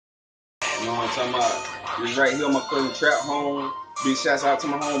You know what I'm talking about? This right here, my cousin Trap Home. Big shouts out to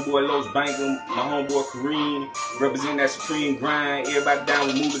my homeboy Los Banker, my homeboy Kareem, representing that supreme grind. Everybody down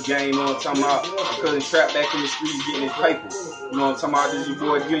with Move the Game, you know what I'm talking about? My cousin Trap back in the streets getting his paper. You know what I'm talking about? This is your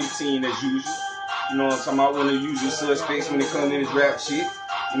boy Guillotine as usual. You know what I'm talking about? One of the usual suspects when it comes in this rap shit.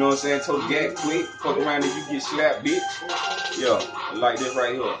 You know what I'm saying? Told the gas quick, fuck around if you get slapped, bitch. Yo, like this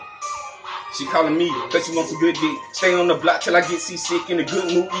right here. She calling me, cause she wants a good dick. Stay on the block till I get seasick. In a good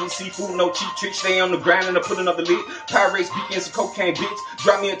mood, eating seafood, no cheap tricks. Stay on the grind and I put another lick. Pirates, weekends, some cocaine, bitch.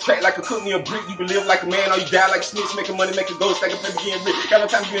 Drop me a track like a cook me a brick. You can live like a man or you die like a snitch. Making money, making gold, stack up and getting rich. Got no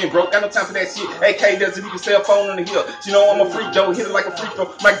time for getting broke, got no time for that shit. AK doesn't even cell phone on the hill. She know I'm a freak though, hit it like a free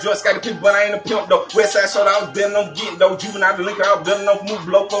throw. Mike Joyce got a pick, but I ain't a pimp though. Westside short, I was betting on getting though. Juvenile the liquor, I was betting on move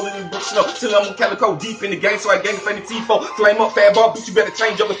low, cold in the bush snow. Till I'm on calico deep in the game, so I gang for the T4. Flame up, fat ball, bitch, you better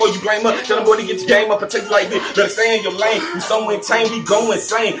change up before you blame up. Tell them boy to get your game up. I take you like this, better stay in your lane. You so insane, we go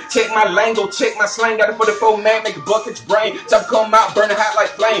insane. Check my lane, go check my slang. Got a 44 man, make a bucket your brain. Top come out, burning hot like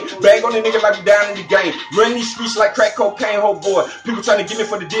flame. Bag on the nigga like we down in the game. Run these streets like crack cocaine, ho boy. People trying to get me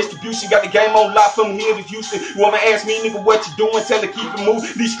for the distribution. Got the game on lock from here to Houston. You wanna ask me, nigga, what you doing? Tell her keep it moving.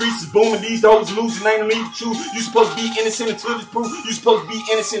 These streets is booming, these hoes losing. Ain't no need to choose. You supposed to be innocent until it's proved. You supposed to be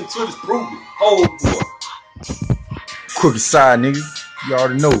innocent until it's proven. Oh boy. Crooked side, nigga. You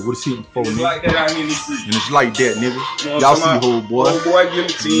already know what it's hitting for, It's nigga. like that out here in the street. And it's like that, nigga. You know Y'all see the whole boy. Old boy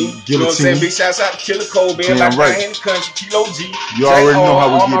Guillotine. You know what I'm saying? Big shouts out to Killer Cole, man. Like right. down in the country, Kilo G. You already know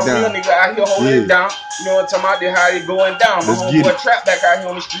how we all get my down. real nigga out here holding it down. You know what I'm talking about? They how it going down. My homeboy Trap back out here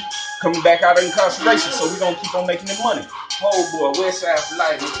on the street, coming back out of incarceration. So we gonna keep on making the money. Oh boy, Westside for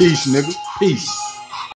life. Peace, nigga. Peace.